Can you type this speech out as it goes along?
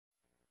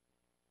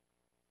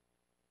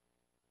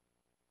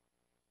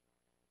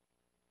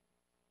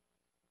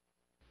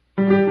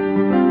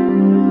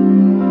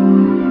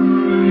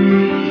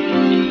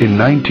In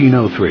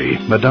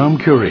 1903, Madame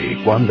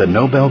Curie won the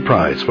Nobel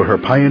Prize for her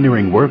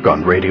pioneering work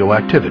on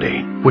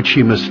radioactivity, which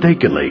she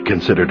mistakenly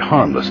considered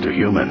harmless to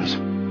humans.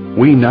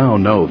 We now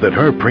know that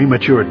her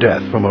premature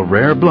death from a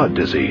rare blood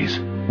disease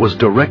was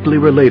directly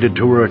related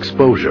to her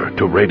exposure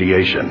to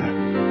radiation.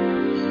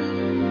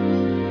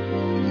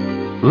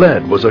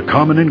 Lead was a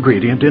common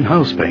ingredient in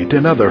house paint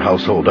and other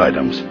household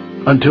items,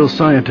 until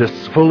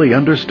scientists fully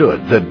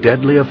understood the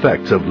deadly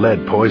effects of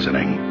lead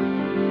poisoning.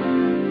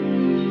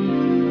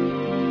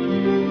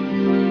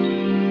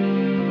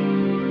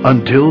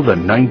 Until the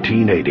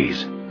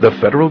 1980s, the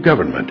federal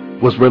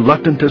government was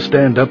reluctant to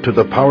stand up to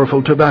the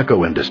powerful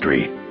tobacco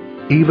industry,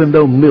 even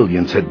though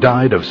millions had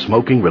died of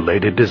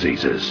smoking-related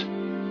diseases.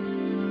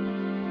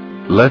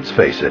 Let's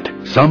face it,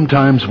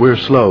 sometimes we're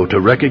slow to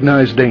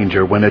recognize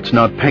danger when it's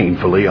not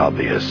painfully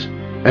obvious,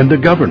 and the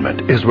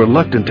government is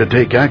reluctant to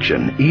take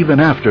action even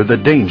after the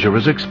danger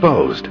is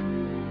exposed.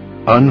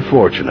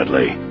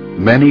 Unfortunately,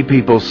 many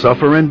people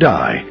suffer and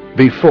die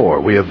before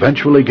we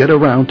eventually get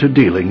around to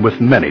dealing with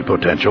many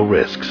potential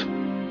risks.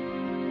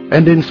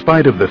 And in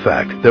spite of the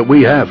fact that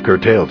we have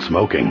curtailed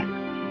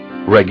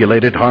smoking,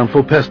 regulated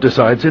harmful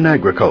pesticides in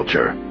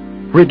agriculture,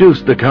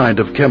 reduced the kind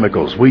of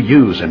chemicals we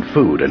use in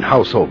food and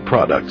household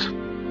products,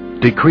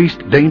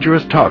 decreased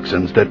dangerous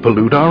toxins that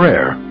pollute our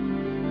air,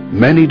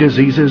 many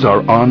diseases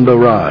are on the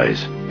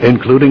rise,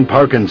 including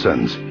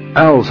Parkinson's,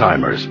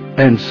 Alzheimer's,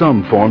 and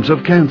some forms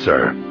of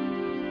cancer.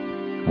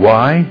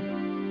 Why?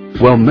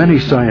 Well, many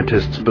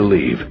scientists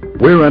believe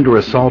we're under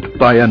assault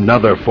by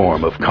another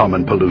form of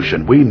common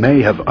pollution we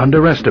may have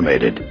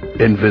underestimated.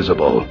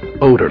 Invisible,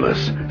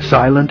 odorless,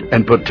 silent,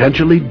 and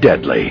potentially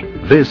deadly.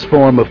 This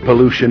form of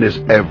pollution is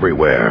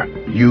everywhere.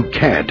 You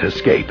can't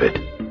escape it.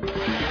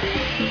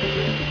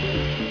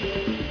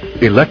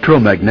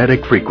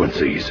 Electromagnetic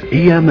frequencies,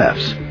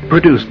 EMFs,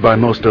 produced by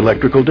most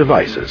electrical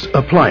devices,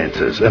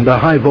 appliances, and the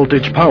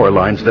high-voltage power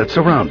lines that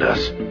surround us.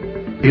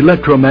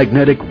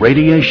 Electromagnetic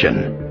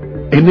radiation,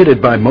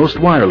 emitted by most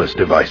wireless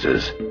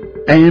devices.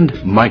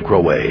 And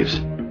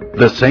microwaves,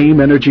 the same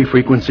energy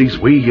frequencies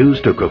we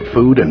use to cook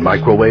food in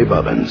microwave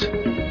ovens.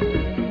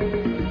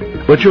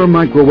 But your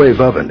microwave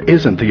oven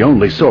isn't the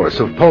only source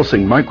of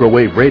pulsing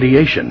microwave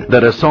radiation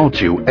that assaults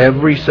you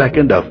every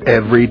second of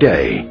every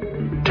day.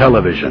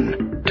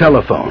 Television,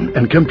 telephone,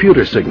 and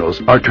computer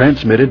signals are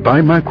transmitted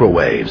by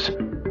microwaves.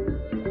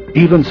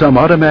 Even some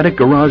automatic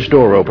garage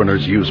door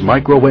openers use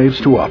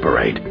microwaves to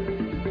operate.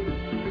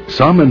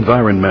 Some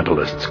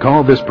environmentalists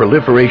call this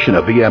proliferation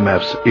of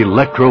EMFs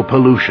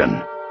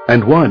electropollution,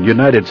 and one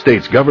United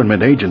States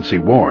government agency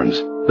warns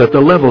that the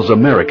levels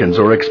Americans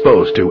are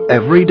exposed to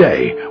every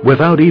day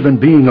without even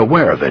being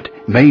aware of it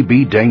may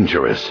be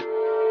dangerous.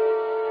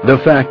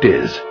 The fact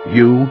is,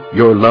 you,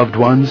 your loved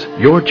ones,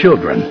 your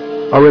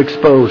children, are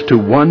exposed to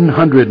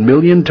 100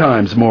 million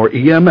times more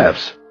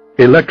EMFs,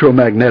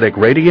 electromagnetic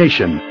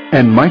radiation,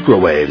 and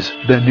microwaves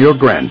than your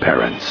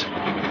grandparents.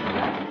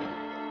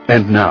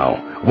 And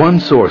now,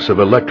 one source of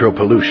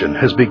electropollution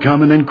has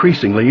become an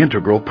increasingly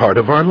integral part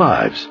of our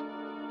lives.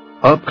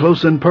 Up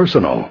close and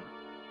personal.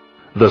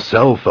 The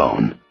cell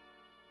phone.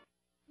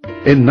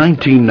 In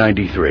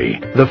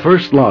 1993, the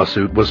first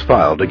lawsuit was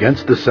filed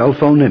against the cell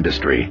phone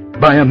industry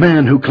by a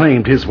man who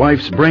claimed his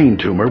wife's brain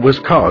tumor was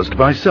caused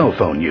by cell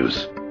phone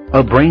use.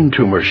 A brain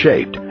tumor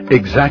shaped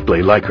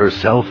exactly like her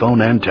cell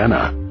phone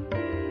antenna.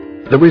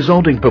 The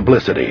resulting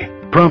publicity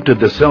prompted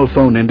the cell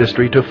phone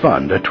industry to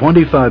fund a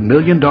 $25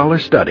 million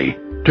study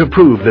to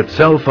prove that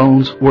cell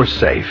phones were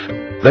safe.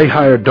 They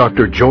hired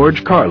Dr.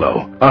 George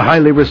Carlo, a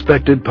highly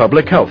respected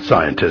public health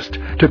scientist,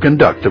 to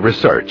conduct the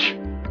research.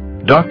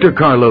 Dr.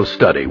 Carlo's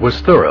study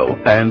was thorough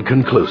and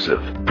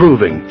conclusive,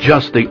 proving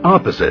just the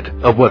opposite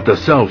of what the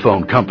cell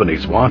phone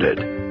companies wanted.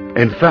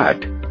 In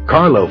fact,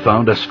 Carlo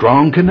found a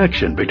strong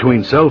connection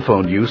between cell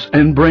phone use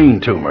and brain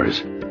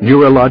tumors,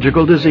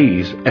 neurological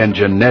disease, and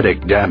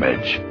genetic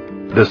damage.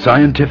 The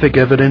scientific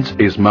evidence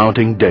is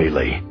mounting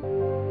daily.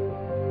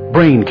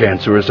 Brain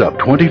cancer is up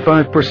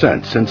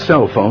 25% since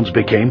cell phones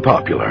became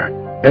popular.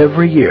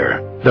 Every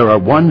year, there are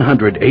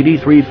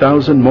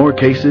 183,000 more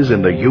cases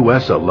in the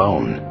U.S.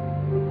 alone.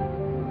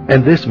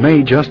 And this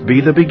may just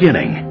be the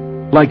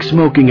beginning. Like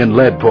smoking and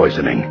lead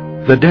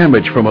poisoning, the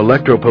damage from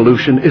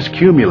electropollution is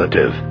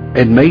cumulative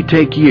and may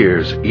take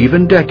years,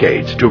 even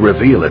decades, to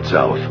reveal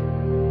itself.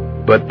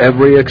 But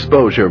every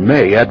exposure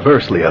may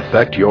adversely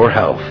affect your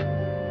health.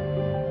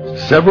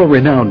 Several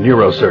renowned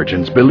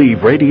neurosurgeons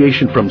believe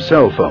radiation from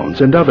cell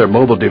phones and other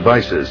mobile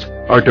devices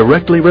are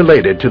directly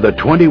related to the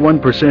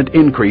 21%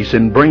 increase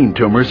in brain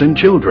tumors in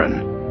children.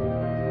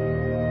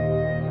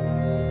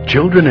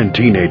 Children and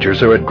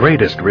teenagers are at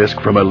greatest risk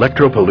from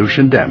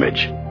electropollution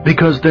damage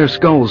because their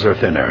skulls are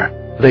thinner,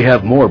 they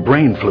have more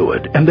brain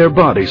fluid, and their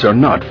bodies are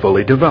not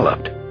fully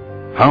developed.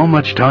 How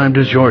much time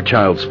does your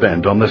child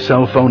spend on the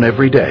cell phone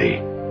every day?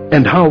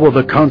 And how will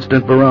the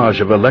constant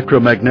barrage of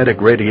electromagnetic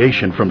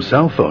radiation from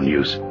cell phone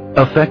use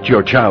affect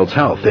your child's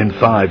health in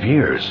 5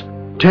 years,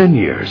 10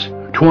 years,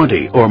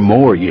 20 or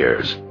more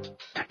years?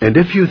 And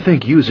if you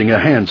think using a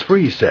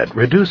hands-free set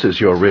reduces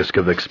your risk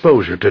of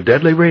exposure to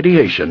deadly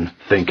radiation,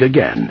 think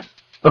again.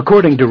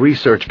 According to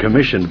research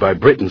commissioned by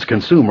Britain's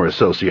Consumer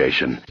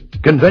Association,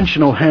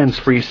 conventional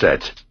hands-free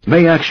sets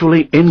may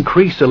actually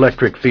increase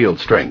electric field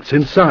strengths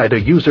inside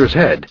a user's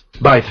head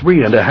by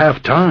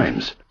 3.5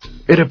 times.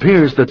 It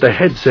appears that the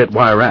headset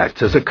wire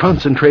acts as a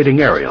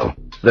concentrating aerial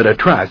that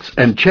attracts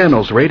and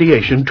channels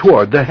radiation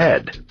toward the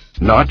head,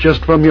 not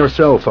just from your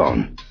cell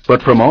phone,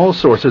 but from all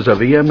sources of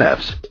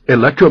EMFs,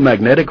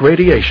 electromagnetic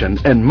radiation,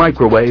 and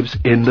microwaves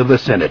in the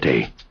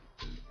vicinity.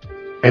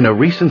 In a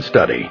recent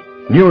study,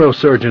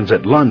 neurosurgeons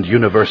at Lund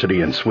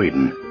University in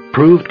Sweden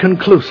proved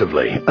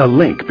conclusively a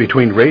link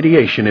between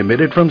radiation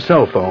emitted from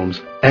cell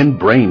phones and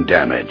brain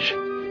damage.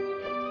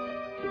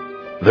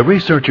 The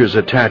researchers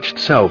attached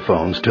cell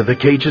phones to the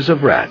cages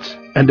of rats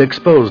and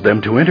exposed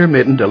them to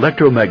intermittent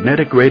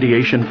electromagnetic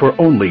radiation for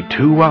only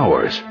 2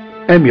 hours,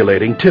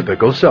 emulating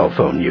typical cell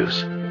phone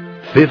use.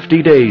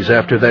 50 days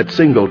after that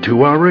single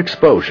 2-hour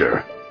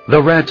exposure,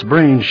 the rat's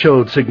brain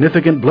showed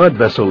significant blood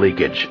vessel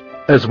leakage,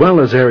 as well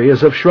as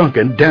areas of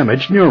shrunken,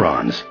 damaged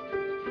neurons.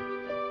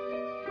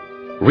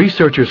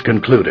 Researchers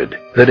concluded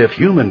that if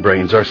human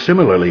brains are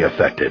similarly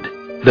affected,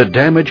 the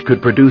damage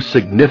could produce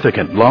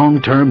significant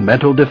long-term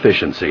mental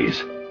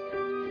deficiencies.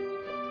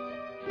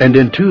 And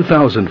in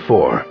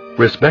 2004,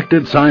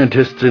 respected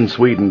scientists in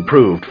Sweden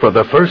proved for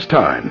the first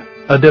time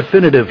a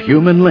definitive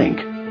human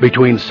link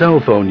between cell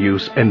phone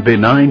use and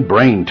benign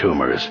brain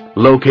tumors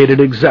located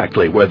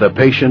exactly where the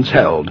patients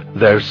held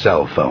their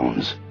cell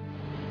phones.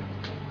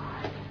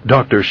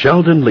 Dr.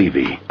 Sheldon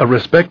Levy, a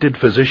respected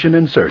physician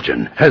and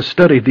surgeon, has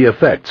studied the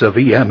effects of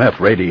EMF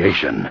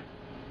radiation.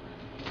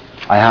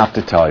 I have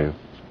to tell you,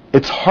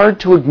 it's hard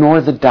to ignore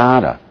the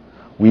data.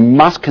 We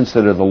must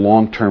consider the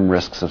long-term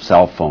risks of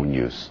cell phone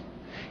use.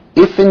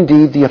 If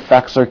indeed the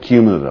effects are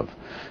cumulative,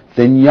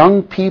 then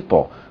young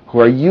people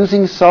who are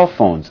using cell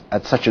phones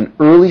at such an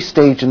early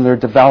stage in their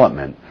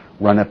development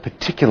run a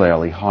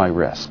particularly high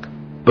risk.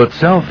 But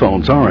cell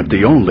phones aren't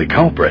the only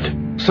culprit.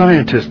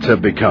 Scientists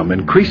have become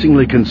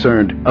increasingly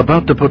concerned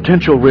about the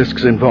potential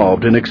risks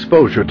involved in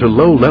exposure to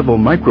low-level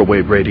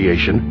microwave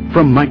radiation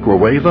from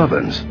microwave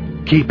ovens.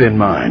 Keep in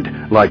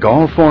mind, like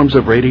all forms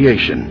of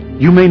radiation,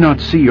 you may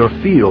not see or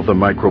feel the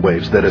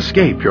microwaves that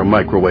escape your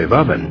microwave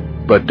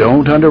oven. But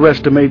don't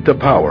underestimate the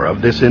power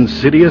of this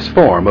insidious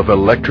form of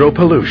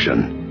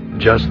electropollution.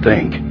 Just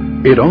think,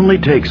 it only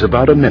takes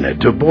about a minute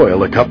to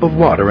boil a cup of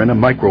water in a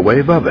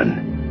microwave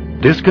oven.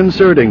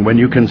 Disconcerting when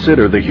you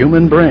consider the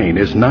human brain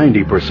is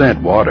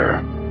 90%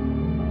 water.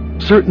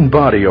 Certain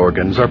body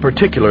organs are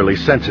particularly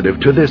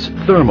sensitive to this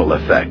thermal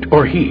effect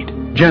or heat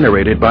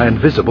generated by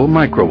invisible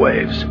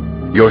microwaves.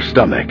 Your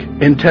stomach,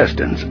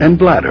 intestines, and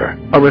bladder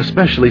are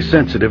especially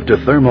sensitive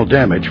to thermal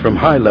damage from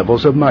high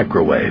levels of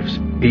microwaves,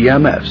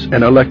 EMFs,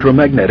 and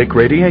electromagnetic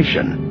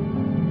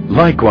radiation.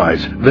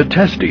 Likewise, the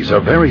testes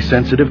are very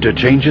sensitive to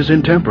changes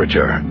in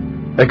temperature.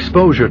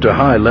 Exposure to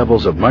high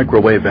levels of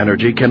microwave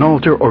energy can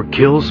alter or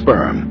kill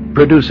sperm,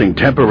 producing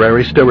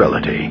temporary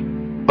sterility.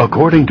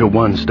 According to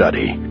one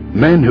study,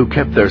 men who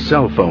kept their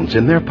cell phones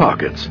in their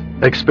pockets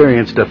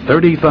experienced a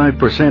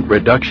 35%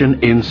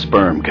 reduction in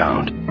sperm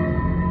count.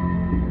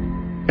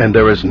 And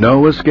there is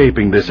no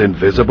escaping this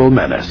invisible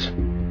menace.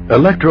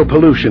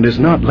 Electropollution is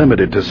not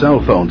limited to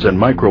cell phones and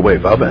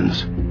microwave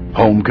ovens.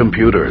 Home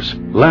computers,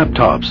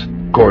 laptops,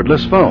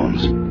 cordless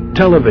phones,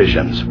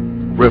 televisions,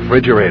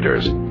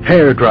 refrigerators,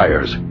 hair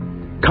dryers,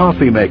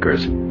 coffee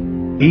makers,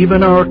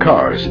 even our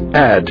cars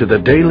add to the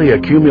daily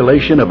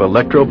accumulation of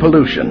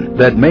electropollution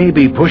that may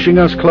be pushing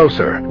us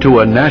closer to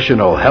a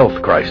national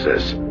health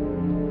crisis.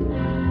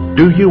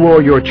 Do you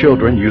or your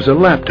children use a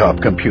laptop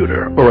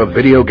computer or a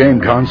video game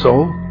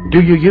console?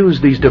 Do you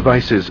use these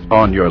devices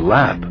on your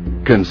lap?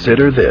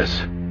 Consider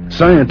this.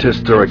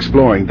 Scientists are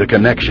exploring the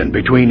connection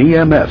between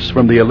EMFs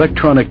from the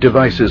electronic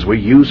devices we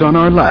use on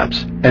our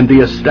laps and the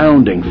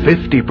astounding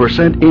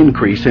 50%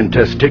 increase in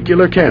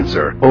testicular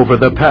cancer over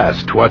the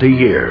past 20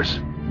 years.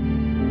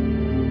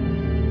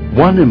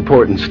 One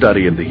important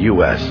study in the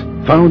U.S.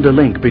 found a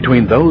link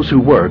between those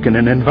who work in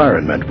an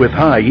environment with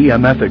high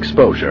EMF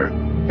exposure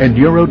and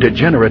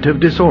neurodegenerative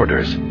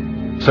disorders,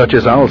 such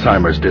as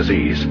Alzheimer's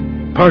disease,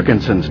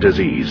 Parkinson's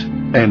disease,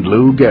 and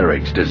Lou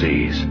Gehrig's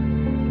disease.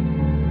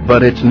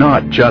 But it's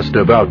not just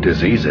about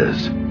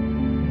diseases.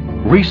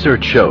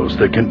 Research shows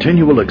that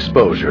continual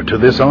exposure to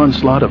this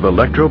onslaught of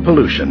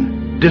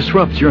electropollution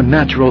disrupts your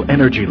natural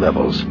energy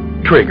levels,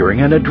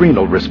 triggering an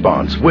adrenal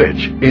response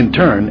which, in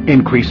turn,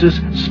 increases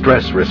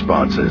stress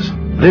responses.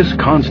 This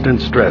constant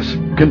stress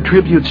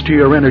contributes to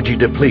your energy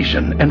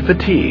depletion and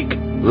fatigue,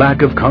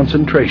 lack of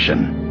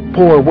concentration,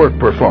 poor work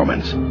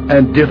performance,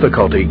 and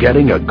difficulty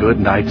getting a good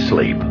night's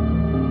sleep.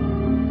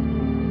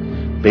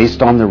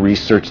 Based on the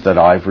research that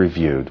I've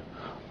reviewed,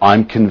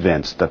 I'm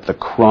convinced that the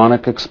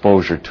chronic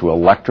exposure to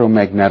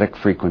electromagnetic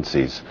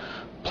frequencies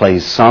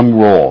plays some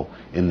role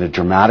in the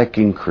dramatic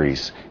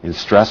increase in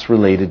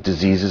stress-related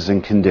diseases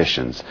and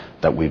conditions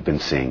that we've been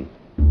seeing.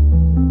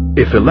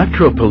 If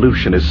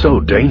electropollution is so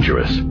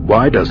dangerous,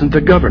 why doesn't the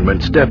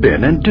government step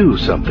in and do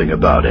something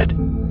about it?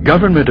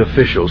 Government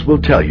officials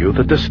will tell you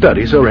that the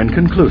studies are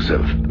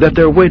inconclusive, that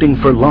they're waiting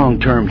for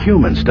long-term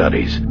human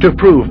studies to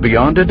prove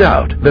beyond a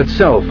doubt that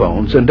cell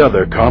phones and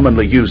other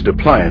commonly used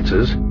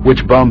appliances,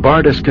 which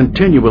bombard us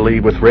continually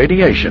with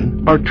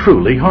radiation, are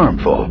truly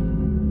harmful.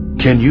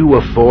 Can you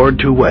afford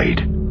to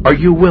wait? Are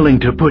you willing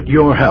to put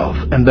your health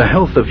and the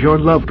health of your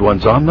loved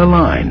ones on the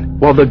line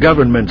while the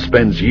government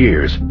spends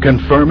years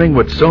confirming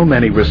what so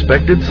many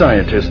respected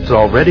scientists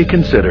already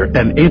consider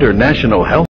an international health